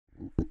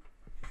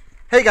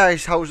Hey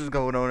guys, how's it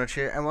going on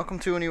here, and welcome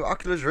to a new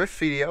Oculus Rift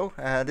video.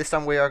 This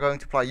time we are going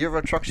to play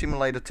Euro Truck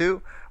Simulator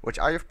 2, which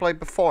I have played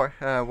before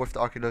with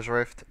the Oculus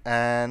Rift,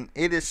 and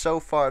it is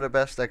so far the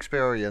best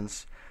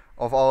experience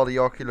of all the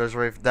Oculus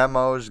Rift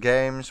demos,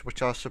 games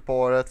which are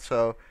supported,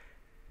 so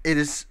it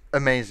is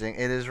amazing.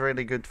 It is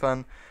really good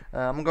fun.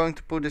 I'm going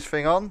to put this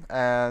thing on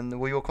and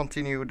we will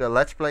continue the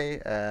Let's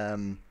Play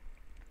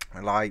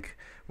like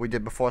we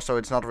did before, so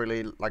it's not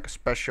really like a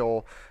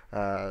special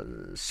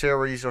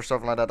series or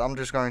something like that. I'm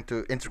just going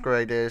to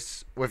integrate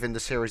this within the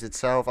series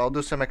itself. I'll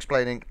do some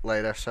explaining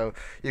later so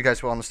you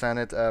guys will understand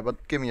it,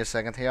 but give me a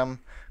second here. I'm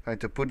going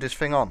to put this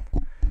thing on.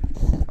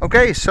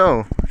 Okay,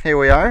 so here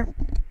we are.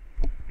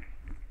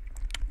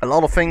 A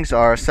lot of things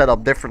are set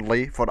up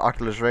differently for the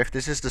Oculus Rift.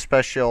 This is the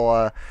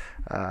special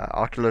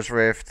Oculus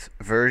Rift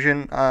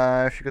version,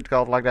 if you could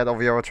call it like that,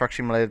 of Euro Truck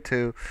Simulator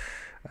 2.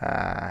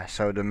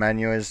 So the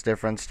menu is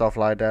different, stuff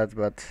like that,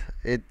 but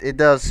it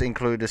does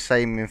include the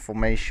same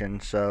information,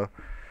 so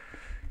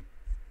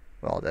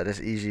well, that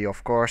is easy,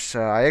 of course.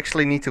 I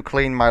actually need to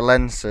clean my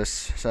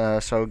lenses,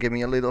 so give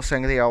me a little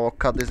second here. I will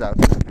cut this out.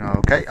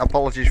 Okay,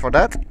 apologies for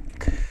that.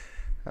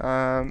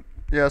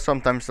 Yeah,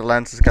 sometimes the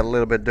lenses get a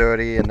little bit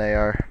dirty and they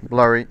are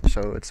blurry,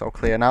 so it's all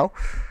clear now.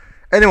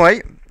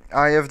 Anyway,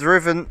 I have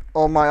driven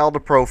on my other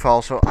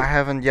profile, so I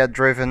haven't yet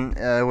driven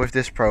with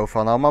this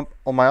profile. Now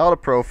on my other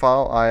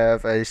profile I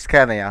have a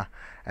Scania,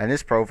 and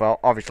this profile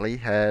obviously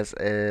has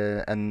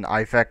an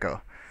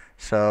Iveco.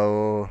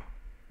 So,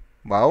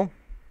 well,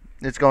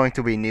 it's going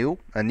to be new,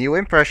 a new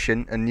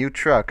impression, a new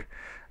truck.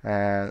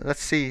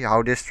 Let's see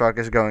how this truck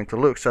is going to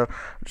look. So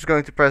I'm just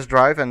going to press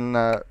drive and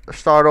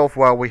start off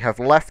where we have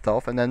left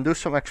off, and then do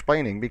some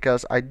explaining,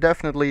 because I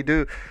definitely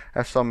do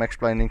have some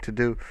explaining to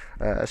do,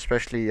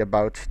 especially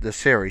about the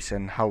series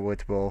and how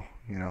it will,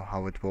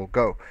 how it will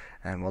go,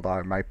 and what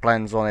are my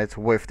plans on it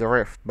with the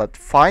Rift. But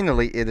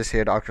finally it is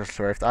here, the Oculus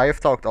Rift. I have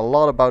talked a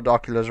lot about the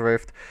Oculus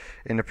Rift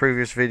in the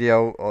previous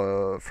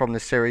video from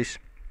this series,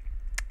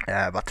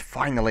 but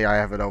finally I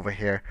have it over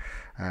here,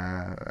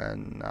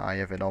 and I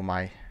have it on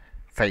my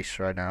face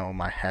right now, on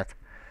my head.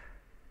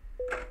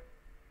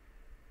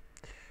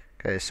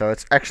 Okay, so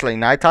it's actually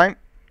nighttime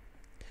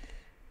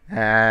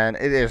and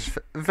it is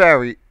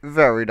very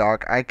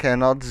dark. I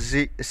cannot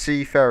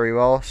see very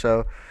well,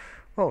 so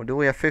oh, do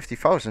we have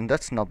 50,000?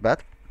 That's not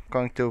bad.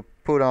 Going to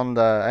put on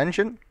the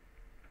engine,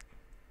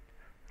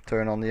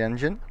 turn on the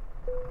engine,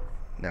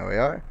 there we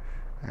are,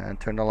 and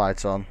turn the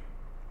lights on.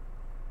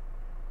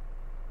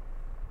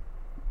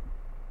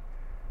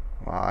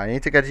 Wow, I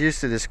need to get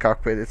used to this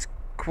cockpit. It's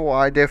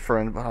quite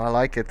different, but I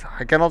like it.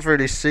 I cannot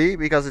really see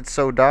because it's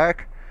so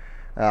dark.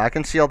 I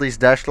can see all these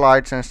dash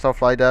lights and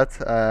stuff like that.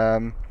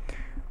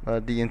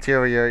 The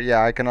interior,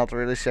 yeah, I cannot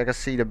really see. I can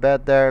see the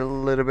bed there a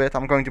little bit.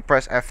 I'm going to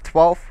press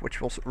F12, which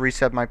will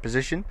reset my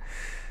position,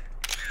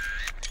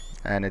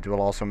 and it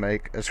will also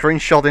make a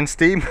screenshot in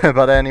Steam.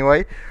 But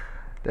anyway,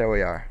 there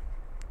we are.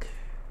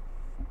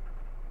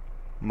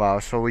 Wow,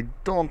 so we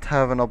don't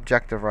have an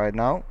objective right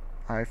now,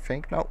 I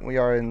think. No, we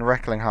are in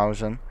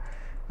Recklinghausen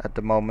at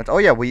the moment. Oh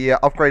yeah, we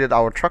upgraded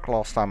our truck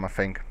last time, I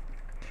think.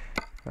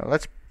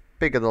 Let's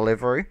pick a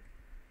delivery.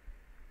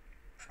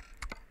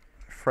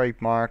 Freight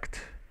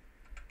marked,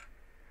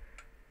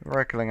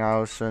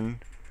 Recklinghausen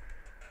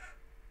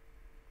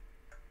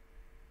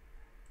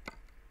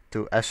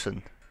to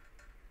Essen.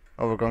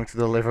 Oh, we're going to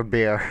deliver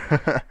beer.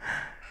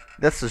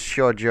 That's a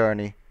short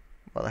journey,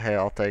 but hey,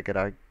 I'll take it,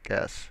 I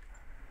guess.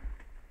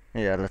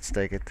 Yeah, let's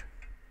take it.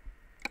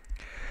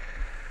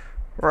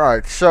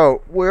 Right,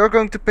 so we're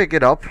going to pick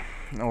it up,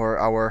 or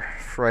our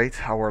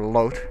freight, our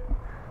load.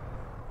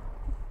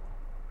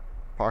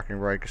 Parking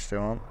brake is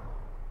still on.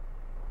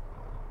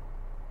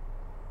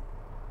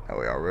 There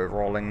we are, we're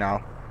rolling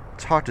now.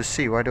 It's hard to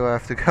see, where do I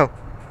have to go?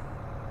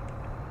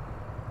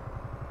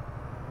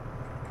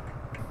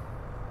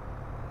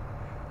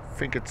 I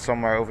think it's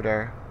somewhere over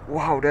there.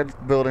 Wow,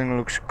 that building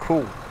looks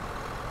cool.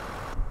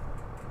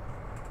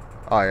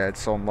 Oh yeah,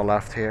 it's on the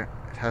left here.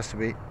 It has to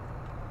be.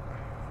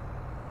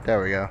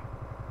 There we go.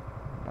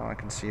 Now I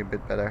can see a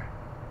bit better.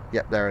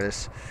 Yep, there it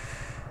is.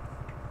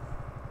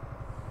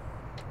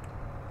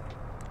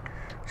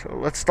 So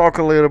let's talk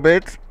a little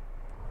bit.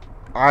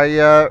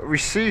 I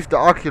received the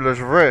Oculus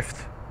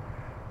Rift.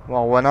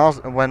 Well,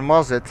 when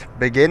was it?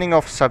 Beginning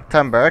of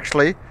September.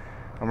 Actually,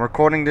 I'm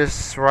recording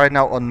this right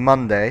now on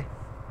Monday,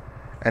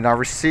 and I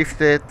received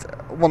it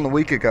 1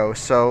 week ago.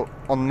 So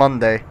on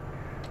Monday,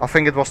 I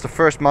think it was the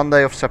first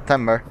Monday of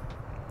September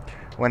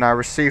when I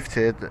received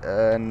it,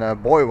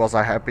 and boy was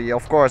I happy.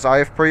 Of course, I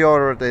have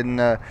pre-ordered in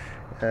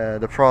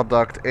the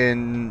product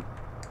in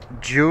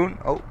June.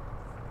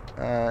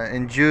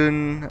 In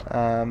June,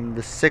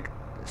 the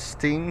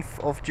 16th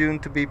of June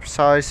to be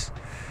precise.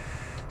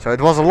 So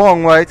it was a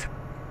long wait,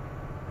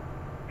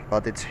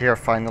 but it's here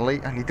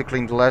finally. I need to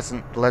clean the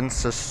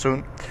lenses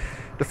soon.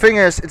 The thing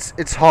is,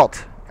 it's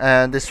hot,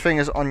 and this thing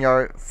is on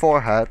your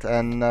forehead,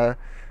 and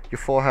your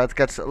forehead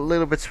gets a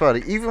little bit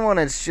sweaty. Even when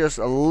it's just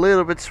a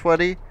little bit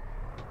sweaty,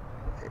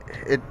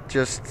 it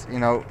just,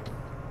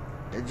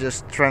 it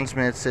just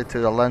transmits it to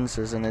the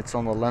lenses, and it's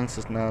on the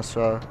lenses now,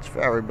 so it's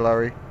very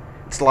blurry.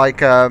 It's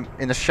like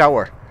in a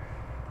shower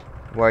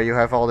where you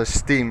have all this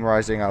steam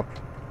rising up.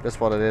 That's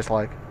what it is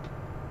like.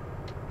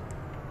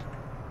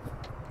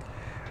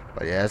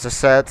 But yeah, as I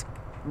said,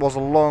 it was a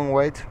long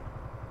wait,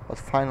 but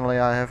finally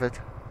I have it.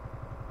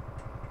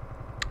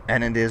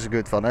 And it is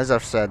good fun. As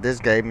I've said, this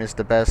game is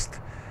the best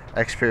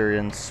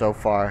experience so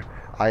far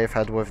I have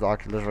had with the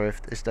Oculus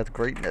Rift. Is that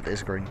green? That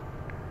is green.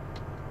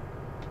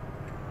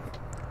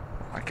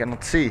 I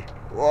cannot see.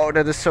 Whoa,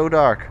 that is so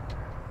dark.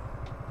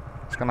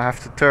 It's gonna have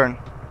to turn.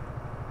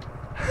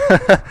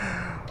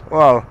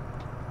 Wow.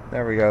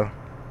 There we go.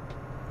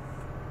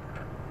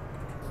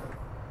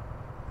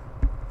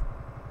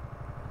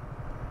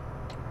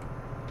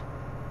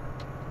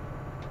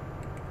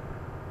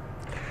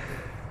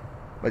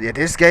 But yeah,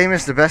 this game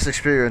is the best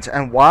experience.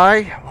 And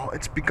why? Well,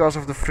 it's because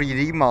of the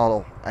 3D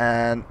model.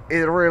 And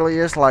it really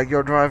is like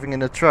you're driving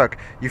in a truck.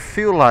 You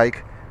feel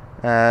like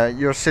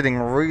you're sitting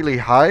really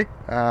high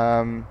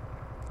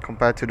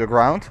compared to the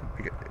ground,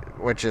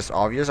 which is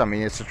obvious. I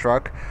mean, it's a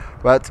truck.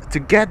 But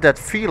to get that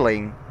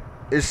feeling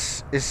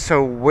is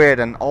so weird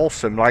and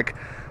awesome. Like,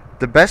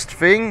 the best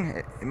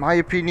thing, in my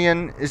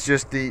opinion, is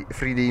just the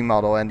 3D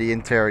model and the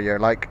interior.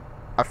 Like,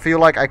 I feel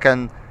like I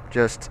can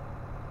just...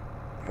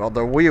 Well,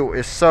 the wheel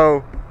is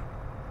so...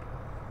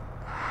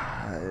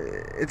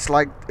 it's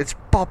like it's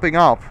popping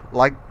up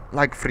like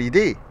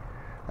 3D.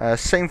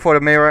 Same for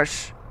the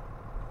mirrors.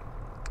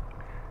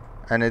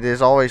 And it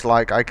is always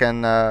like I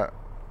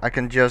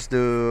can just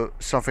do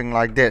something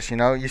like this. You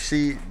know, you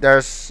see,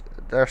 there's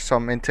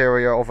some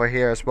interior over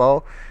here as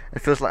well.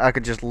 It feels like I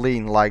could just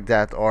lean like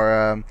that,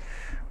 or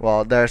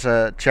well, there's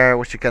a chair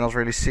which you cannot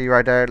really see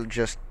right there.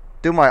 Just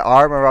do my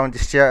arm around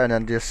this chair and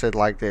then just sit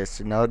like this.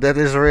 You know, that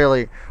is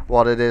really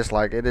what it is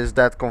like. It is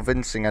that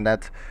convincing, and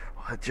that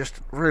it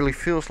just really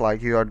feels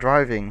like you are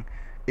driving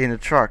in a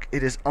truck.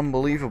 It is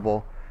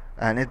unbelievable,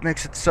 and it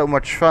makes it so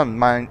much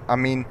fun. I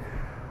mean,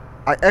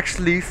 I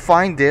actually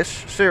find this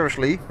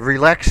seriously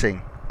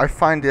relaxing. I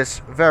find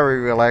this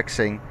very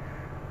relaxing.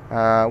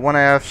 When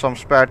I have some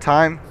spare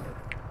time,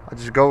 I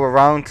just go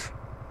around,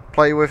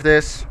 play with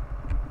this,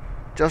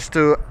 just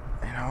to,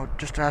 you know,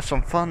 just to have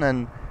some fun.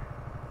 And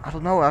I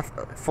don't know,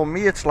 for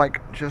me it's like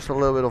just a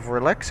little bit of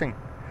relaxing.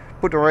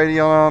 Put the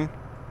radio on.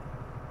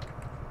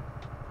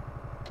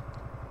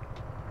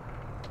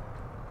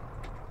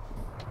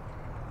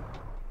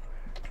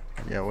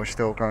 Yeah, we're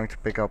still going to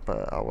pick up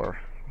our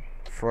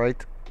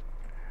freight,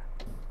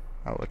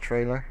 our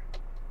trailer.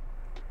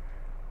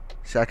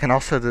 See, I can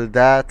also do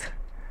that.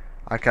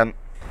 I can,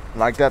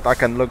 like that, I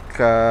can look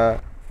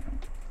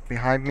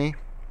behind me.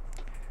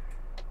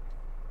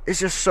 It's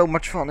just so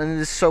much fun, and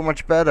it is so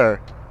much better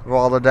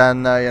rather than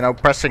you know,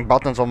 pressing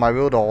buttons on my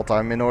wheel the whole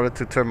time in order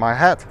to turn my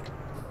head.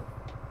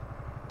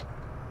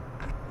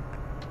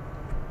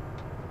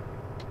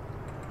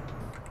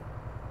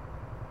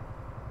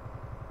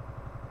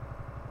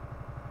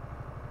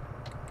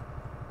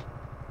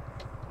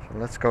 So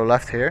let's go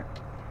left here,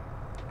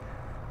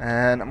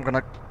 and I'm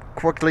gonna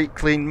quickly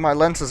clean my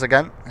lenses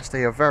again, as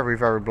they are very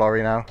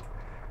blurry now.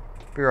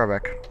 Be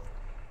right back.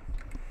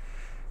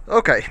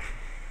 Okay,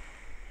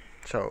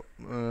 so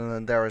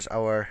there is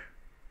our...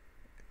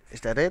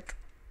 Is that it?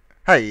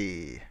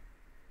 Hey!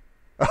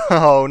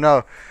 Oh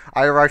no,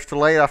 I arrived too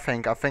late. I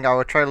think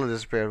our trailer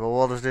disappeared. Well,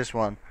 what is this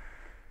one?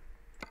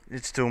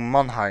 It's to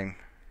Mannheim.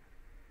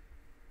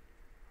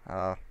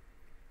 Oh,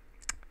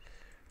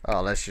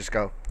 let's just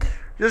go.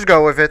 Just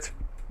go with it.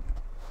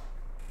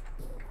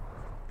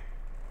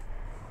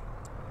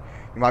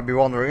 You might be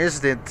wondering,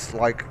 is it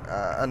like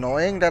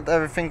annoying that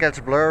everything gets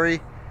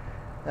blurry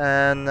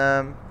and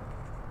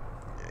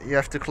you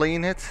have to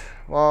clean it?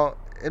 Well,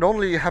 it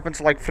only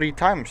happens like 3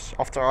 times.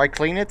 After I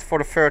clean it for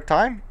the 3rd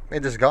time,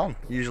 it is gone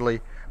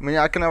usually. I mean,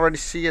 I can already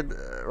see it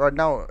right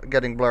now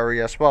getting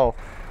blurry as well.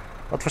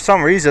 But for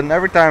some reason,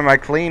 every time I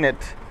clean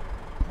it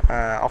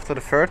after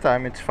the 3rd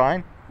time, it's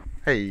fine.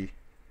 Hey,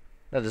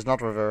 that is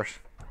not reverse.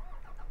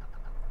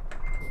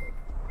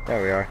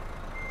 There we are.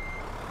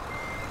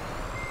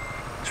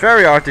 It's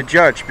very hard to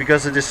judge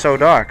because it is so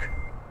dark.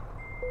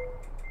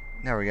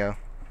 There we go.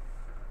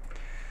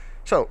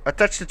 So,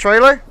 attach the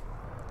trailer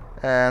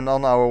and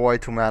on our way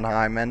to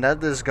Mannheim, and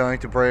that is going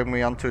to bring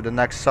me on to the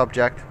next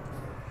subject.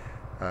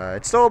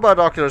 It's still about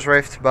Oculus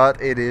Rift, but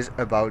it is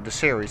about the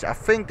series. I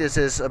think this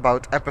is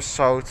about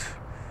episode...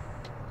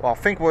 Well, I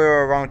think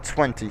we're around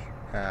 20.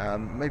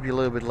 Maybe a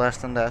little bit less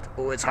than that.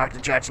 Oh, it's hard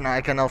to judge now,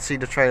 I cannot see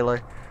the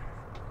trailer.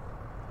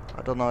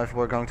 I don't know if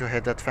we're going to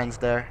hit that fence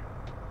there.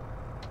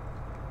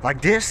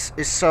 Like, this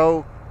is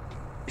so...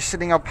 You're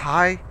sitting up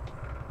high.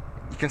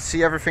 You can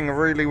see everything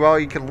really well.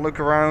 You can look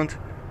around.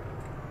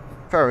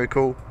 Very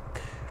cool.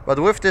 But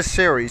with this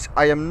series,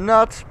 I am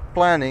not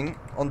planning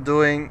on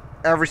doing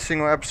every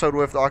single episode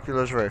with the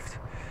Oculus Rift.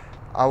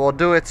 I will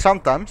do it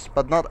sometimes,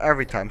 but not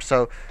every time.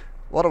 So,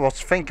 what I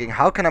was thinking,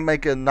 how can I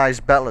make a nice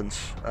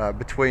balance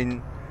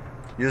between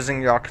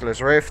using the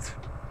Oculus Rift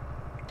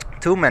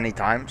too many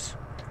times?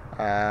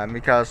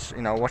 Because,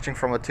 you know, watching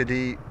from a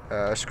 2D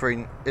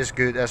screen is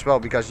good as well,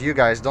 because you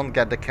guys don't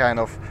get the kind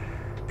of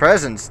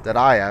presence that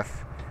I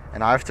have,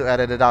 and I have to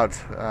edit it out,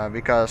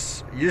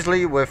 because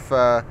usually with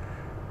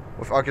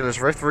Oculus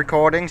Rift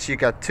recordings you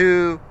get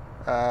two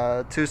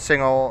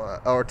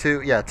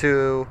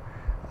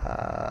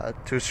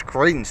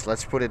screens,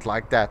 let's put it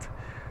like that,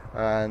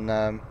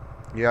 and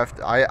you have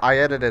to, I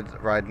edited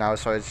it right now,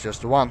 so it's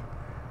just one,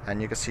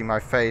 and you can see my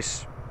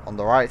face on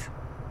the right,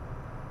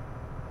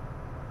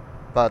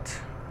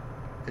 but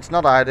it's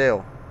not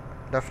ideal,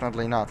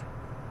 definitely not.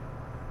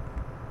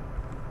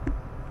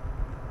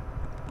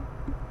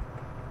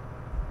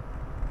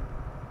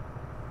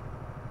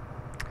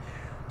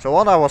 So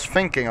what I was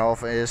thinking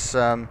of is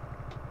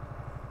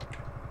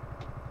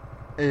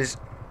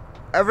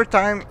every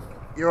time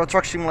Euro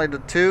Truck Simulator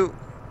 2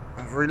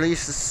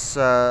 releases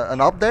an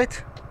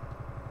update,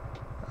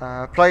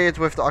 play it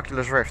with the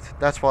Oculus Rift.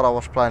 That's what I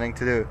was planning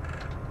to do,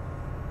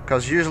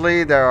 because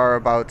usually there are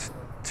about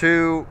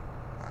 2,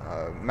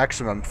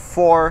 maximum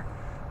 4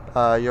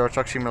 Euro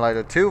Truck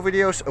Simulator 2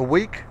 videos a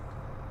week,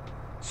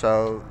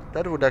 so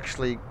that would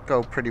actually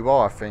go pretty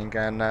well, I think.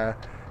 And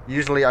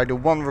usually I do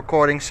 1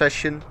 recording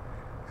session,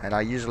 and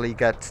I usually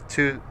get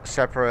 2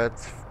 separate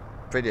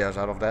videos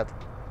out of that,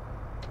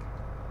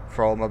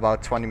 from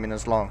about 20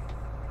 minutes long.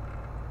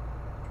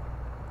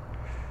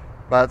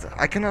 But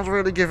I cannot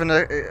really give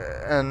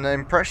an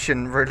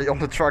impression really on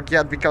the truck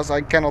yet, because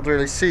I cannot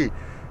really see.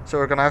 So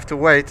we're gonna have to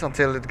wait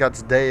until it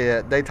gets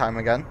daytime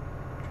again,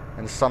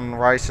 and the sun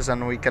rises,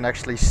 and we can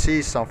actually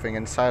see something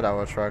inside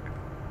our truck.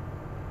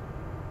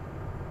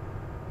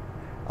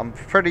 I'm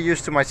pretty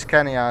used to my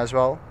Scania as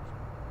well,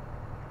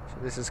 so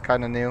this is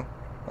kind of new,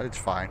 but it's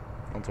fine,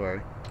 don't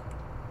worry.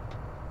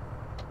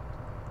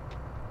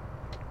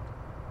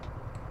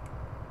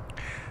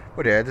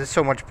 But yeah, it is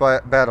so much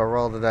better,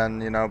 rather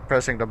than, you know,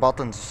 pressing the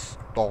buttons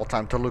the whole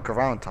time to look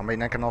around. I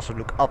mean, I can also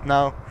look up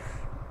now,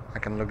 I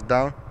can look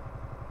down.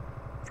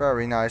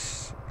 Very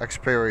nice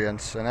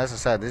experience, and as I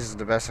said, this is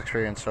the best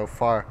experience so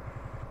far.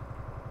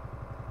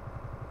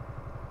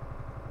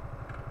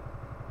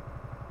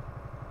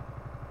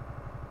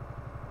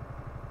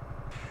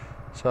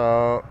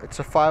 So it's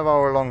a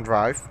 5-hour long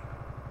drive.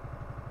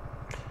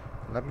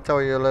 Let me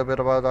tell you a little bit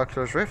about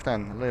Oculus Rift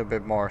then, a little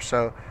bit more.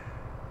 So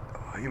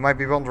you might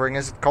be wondering,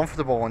 is it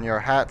comfortable on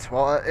your head?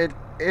 Well, it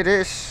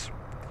is.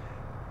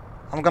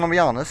 I'm gonna be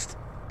honest,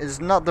 it's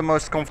not the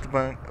most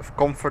comfortable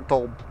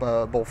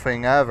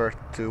thing ever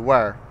to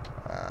wear.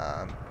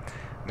 I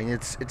mean,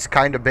 it's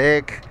kind of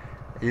big.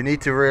 You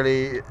need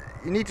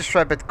to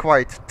strap it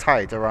quite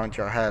tight around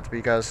your head,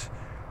 because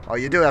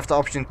you do have the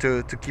option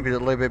to keep it a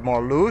little bit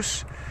more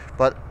loose,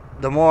 but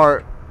the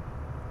more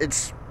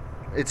it's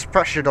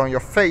pressured on your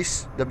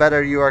face, the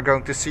better you are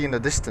going to see in the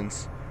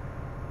distance.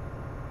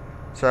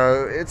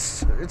 So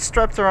it's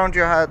strapped around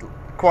your head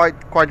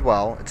quite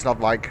well. It's not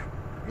like,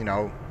 you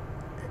know,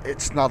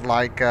 it's not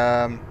like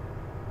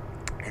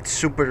it's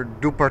super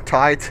duper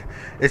tight.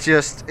 It's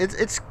just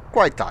it's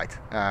quite tight.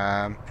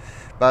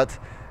 But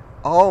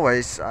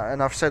always,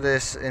 and I've said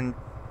this in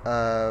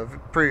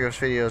previous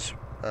videos,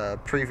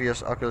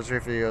 previous Oculus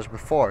Rift videos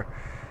before,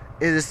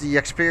 it is the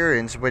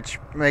experience which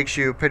makes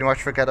you pretty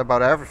much forget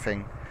about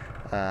everything.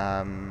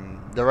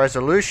 The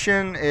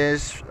resolution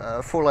is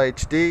full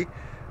HD.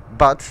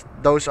 But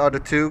those are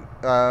the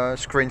 2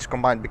 screens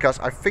combined, because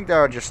I think there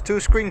are just 2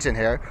 screens in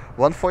here,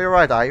 one for your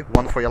right eye,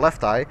 one for your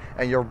left eye,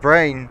 and your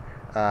brain,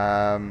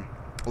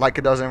 like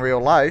it does in real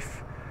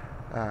life,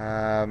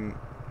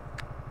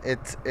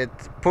 it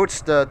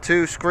puts the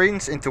 2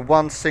 screens into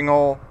one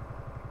single,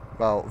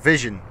 well,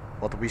 vision,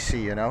 what we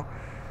see, you know,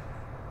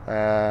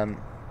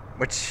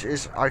 which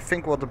is, I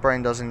think, what the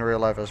brain does in real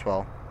life as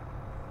well.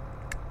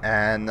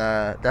 And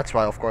that's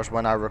why, of course,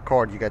 when I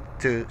record, you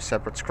get 2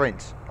 separate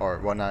screens, or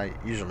when I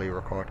usually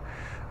record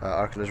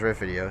Oculus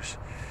Rift videos.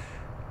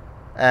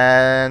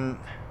 And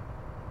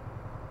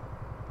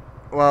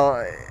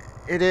well,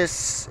 it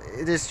is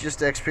just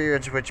the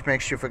experience which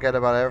makes you forget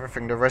about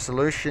everything. The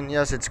resolution,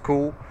 yes, it's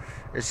cool.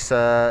 It's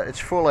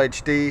full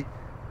HD,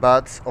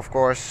 but of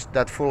course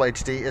that full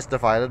HD is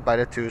divided by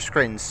the 2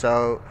 screens.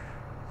 So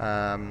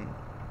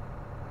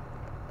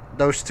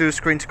those 2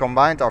 screens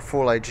combined are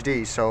full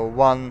HD. So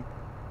one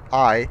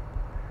eye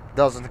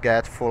doesn't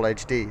get full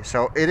HD,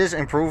 so it is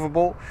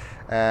improvable.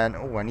 And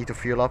oh, I need to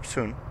fuel up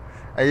soon.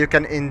 And you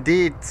can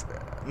indeed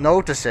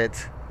notice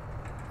it,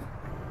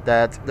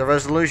 that the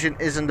resolution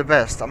isn't the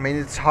best. I mean,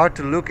 it's hard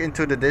to look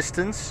into the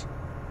distance.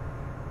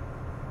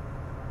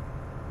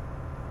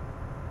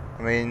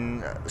 I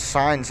mean,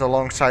 signs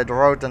alongside the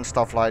road and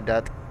stuff like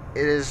that,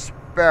 it is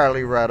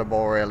barely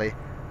readable, really.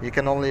 You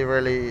can only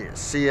really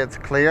see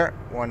it clear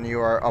when you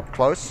are up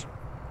close.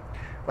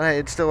 But hey,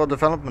 it's still a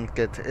development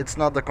kit. It's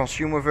not the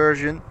consumer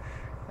version,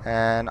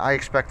 and I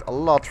expect a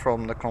lot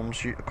from the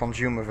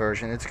consumer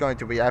version. It's going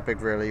to be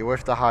epic, really,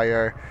 with the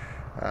higher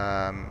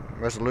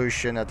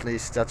resolution. At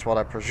least that's what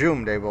I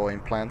presume they will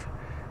implant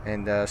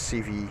in the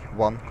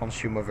CV1,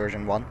 consumer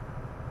version 1.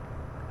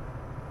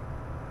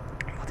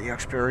 But the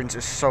experience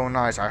is so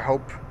nice. I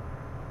hope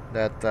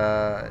that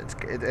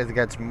it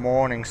gets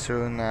morning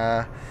soon.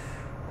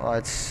 Well,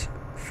 it's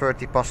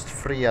 30 past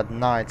 3 at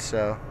night,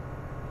 so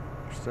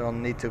still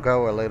need to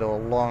go a little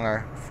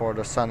longer before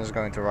the sun is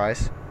going to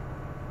rise.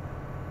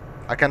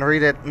 I can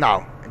read it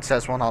now. It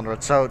says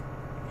 100, so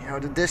you know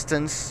the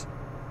distance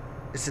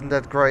isn't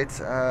that great.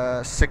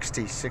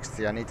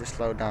 60. I need to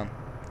slow down.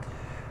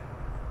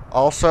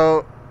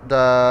 Also,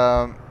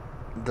 the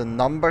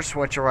numbers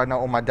which are right now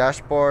on my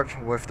dashboard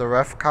with the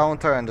rev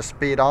counter and the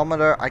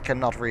speedometer, I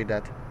cannot read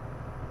that.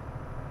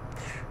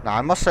 Now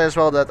I must say as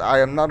well that I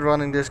am not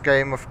running this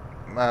game with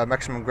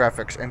maximum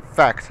graphics. In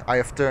fact, I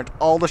have turned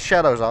all the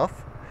shadows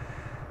off,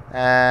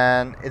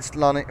 and it's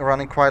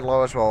running quite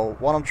low as well.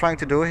 What I'm trying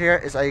to do here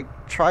is I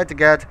try to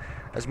get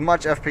as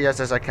much FPS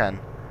as I can,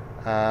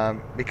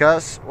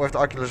 because with the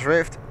Oculus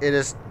Rift it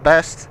is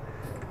best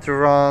to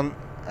run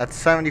at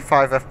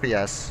 75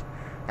 FPS.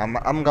 I'm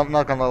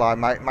not gonna lie,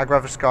 my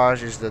graphics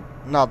card is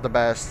not the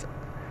best,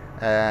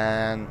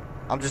 and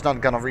I'm just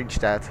not gonna reach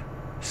that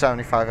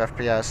 75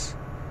 FPS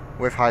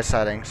with high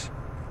settings.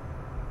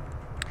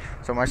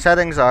 So my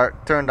settings are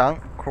turned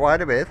down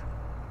quite a bit.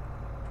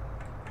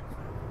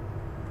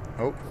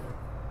 Oh,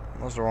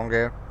 was the wrong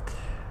gear.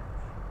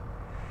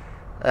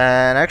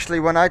 And actually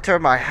when I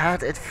turn my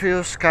head it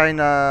feels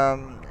kinda,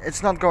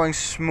 it's not going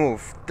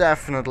smooth,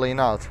 definitely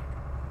not.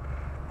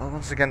 But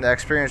once again, the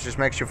experience just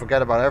makes you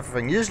forget about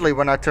everything. Usually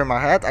when I turn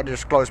my head I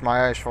just close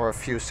my eyes for a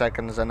few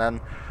seconds, and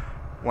then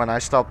when I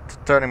stop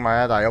turning my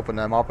head I open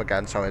them up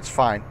again, so it's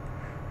fine.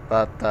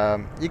 But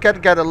you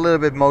can get a little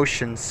bit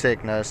motion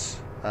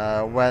sickness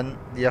when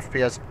the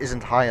FPS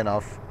isn't high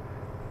enough.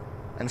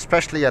 And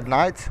especially at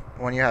night,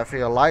 when you have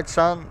your lights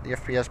on, the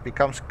FPS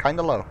becomes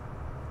kinda low.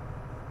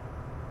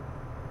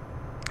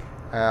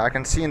 I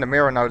can see in the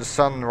mirror now the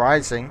sun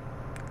rising,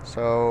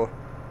 so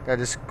that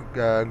is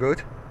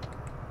good.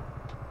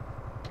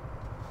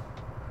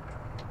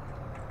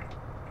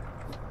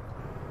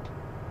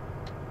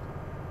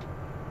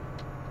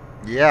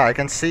 Yeah, I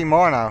can see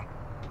more now.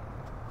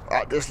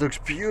 Oh, this looks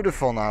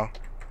beautiful now.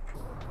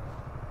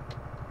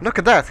 Look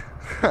at that.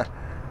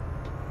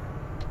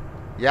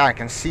 Yeah, I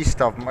can see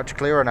stuff much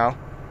clearer now.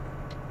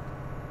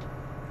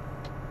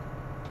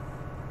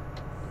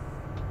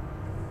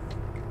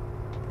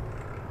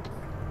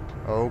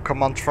 Oh,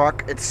 come on,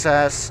 truck. It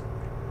says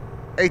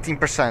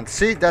 18%.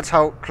 See, that's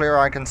how clear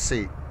I can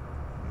see.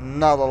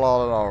 Not a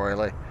lot at all,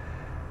 really.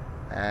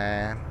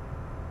 Yeah,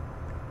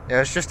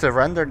 it's just the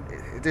render.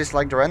 It is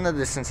like the render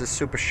distance is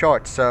super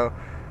short, so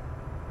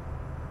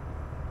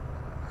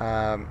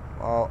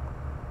well,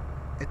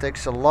 it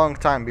takes a long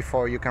time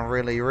before you can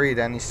really read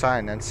any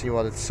sign and see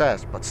what it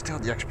says. But still,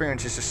 the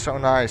experience is just so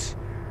nice.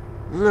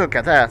 Look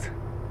at that.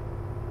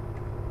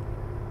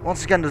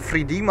 Once again, the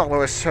 3D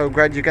model is so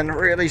great. You can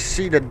really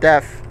see the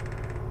depth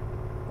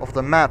of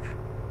the map.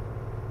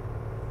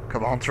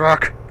 Come on,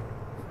 truck.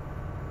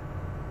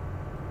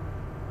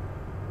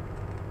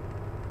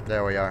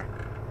 There we are.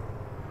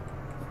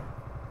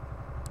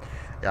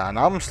 Yeah,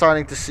 now I'm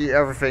starting to see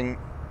everything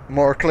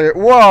more clear.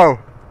 Whoa!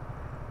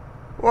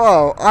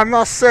 Whoa, I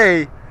must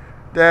say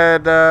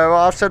that, well,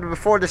 I've said it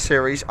before this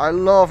series, I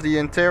love the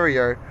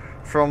interior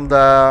from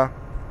the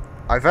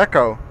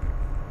Iveco.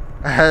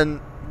 And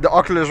the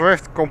Oculus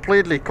Rift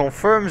completely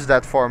confirms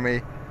that for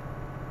me.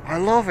 I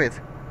love it.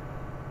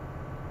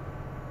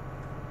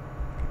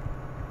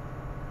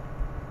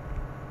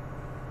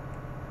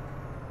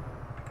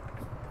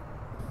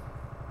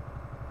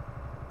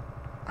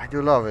 I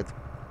do love it.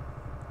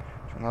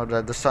 So now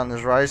that the sun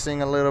is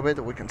rising a little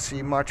bit, we can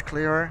see much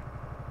clearer.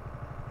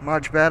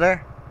 Much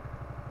better.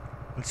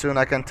 And soon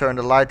I can turn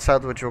the lights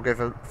out, which will give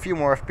a few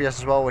more FPS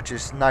as well, which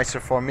is nicer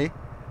for me.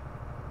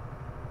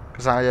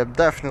 Because I am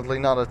definitely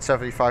not at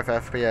 75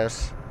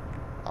 FPS.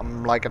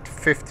 I'm like at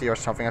 50 or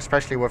something,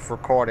 especially with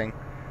recording.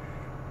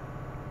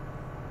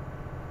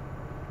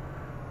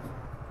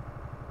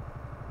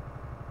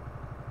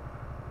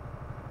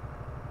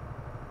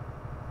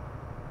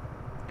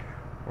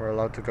 We're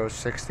allowed to go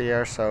 60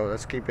 here, so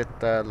let's keep it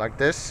like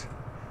this.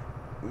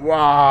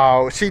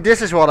 Wow, see,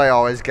 this is what I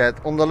always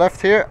get. On the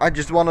left here, I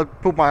just want to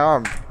put my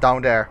arm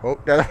down there. Oh,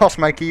 that was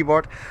my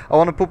keyboard. I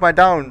want to put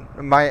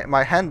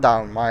my hand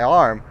down, my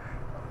arm,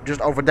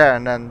 just over there,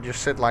 and then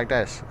just sit like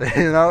this.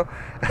 You know?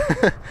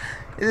 It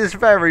is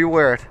very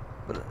weird,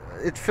 but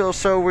it feels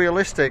so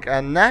realistic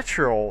and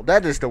natural.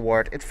 That is the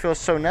word. It feels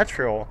so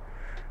natural.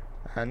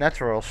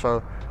 Natural,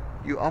 so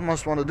you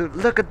almost want to do...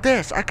 Look at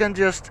this! I'm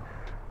just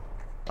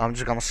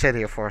gonna sit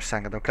here for a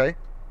second, okay?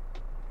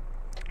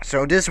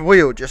 So this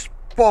wheel just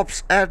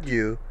pops at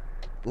you,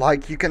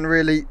 like you can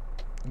really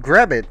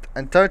grab it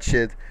and touch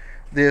it.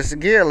 This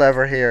gear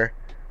lever here,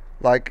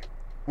 like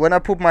when I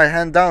put my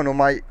hand down on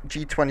my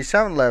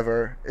G27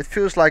 lever, it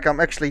feels like I'm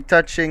actually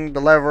touching the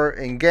lever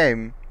in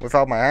game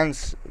without my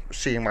hands,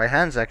 seeing my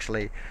hands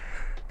actually.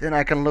 Then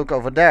I can look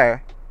over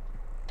there.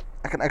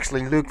 I can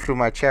actually look through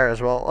my chair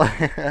as well.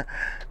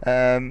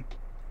 But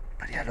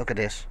yeah, look at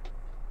this.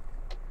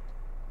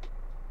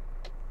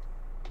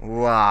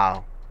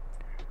 Wow.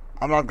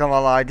 I'm not gonna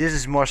lie, this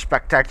is more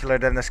spectacular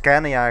than the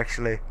Scania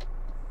actually.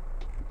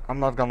 I'm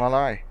not gonna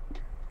lie.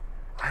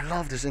 I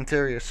love this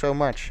interior so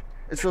much.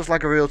 it feels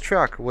like a real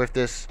truck with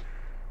this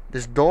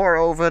door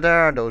over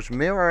there, those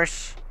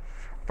mirrors.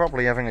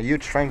 Probably having a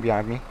huge train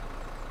behind me.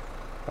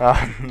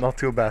 Not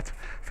too bad.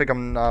 I think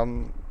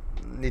I'm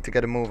need to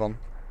get a move on.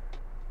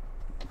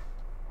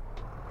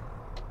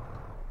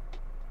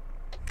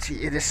 See,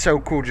 it is so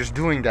cool just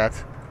doing that.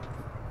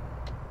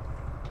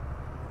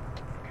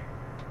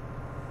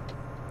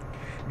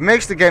 It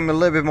makes the game a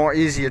little bit more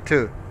easier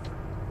too.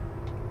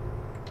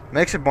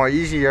 Makes it more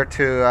easier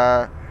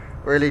to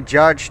really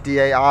judge the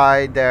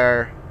AI,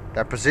 their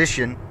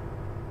position.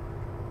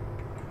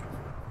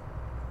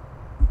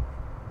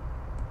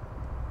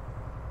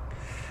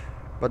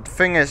 But the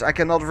thing is, I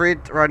cannot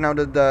read right now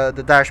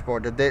the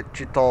dashboard, the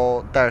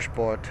digital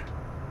dashboard.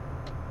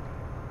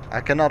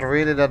 I cannot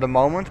read it at the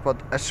moment, but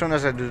as soon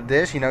as I do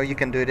this, you know, you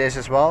can do this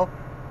as well.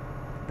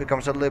 It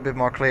becomes a little bit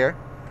more clear.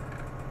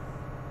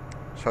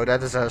 So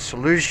that is a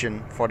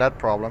solution for that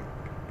problem.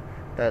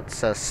 That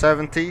says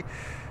 70.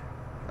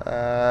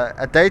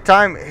 At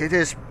daytime it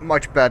is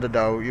much better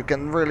though. You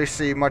can really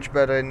see much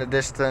better in the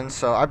distance.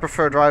 So I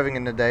prefer driving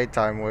in the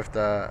daytime with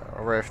the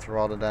Rift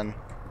rather than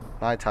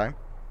nighttime.